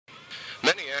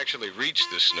actually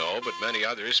reached the snow, but many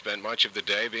others spent much of the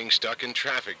day being stuck in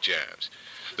traffic jams.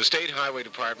 The State Highway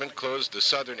Department closed the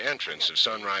southern entrance of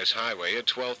Sunrise Highway at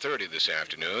 12:30 this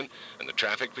afternoon, and the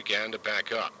traffic began to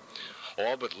back up.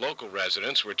 All but local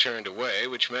residents were turned away,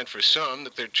 which meant for some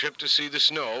that their trip to see the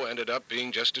snow ended up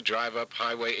being just to drive up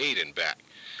Highway 8 and back.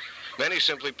 Many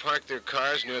simply parked their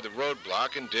cars near the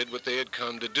roadblock and did what they had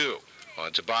come to do,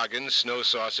 on toboggans, snow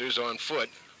saucers, on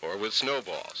foot, or with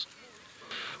snowballs.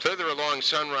 Further along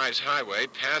Sunrise Highway,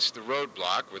 past the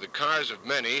roadblock, were the cars of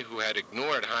many who had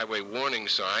ignored highway warning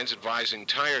signs advising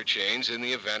tire chains in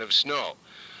the event of snow.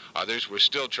 Others were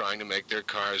still trying to make their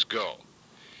cars go.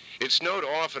 It snowed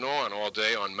off and on all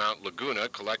day on Mount Laguna,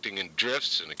 collecting in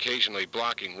drifts and occasionally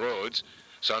blocking roads.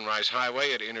 Sunrise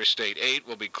Highway at Interstate 8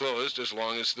 will be closed as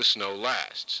long as the snow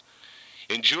lasts.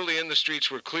 In Julian, the streets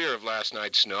were clear of last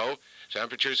night's snow.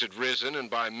 Temperatures had risen,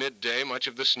 and by midday, much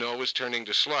of the snow was turning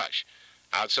to slush.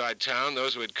 Outside town,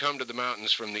 those who had come to the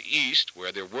mountains from the east,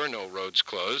 where there were no roads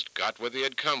closed, got what they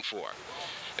had come for.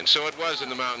 And so it was in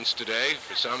the mountains today.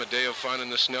 For some, a day of fun in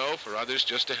the snow. For others,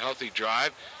 just a healthy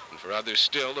drive. And for others,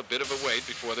 still a bit of a wait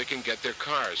before they can get their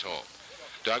cars home.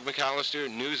 Doug McAllister,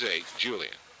 News 8,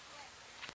 Julian.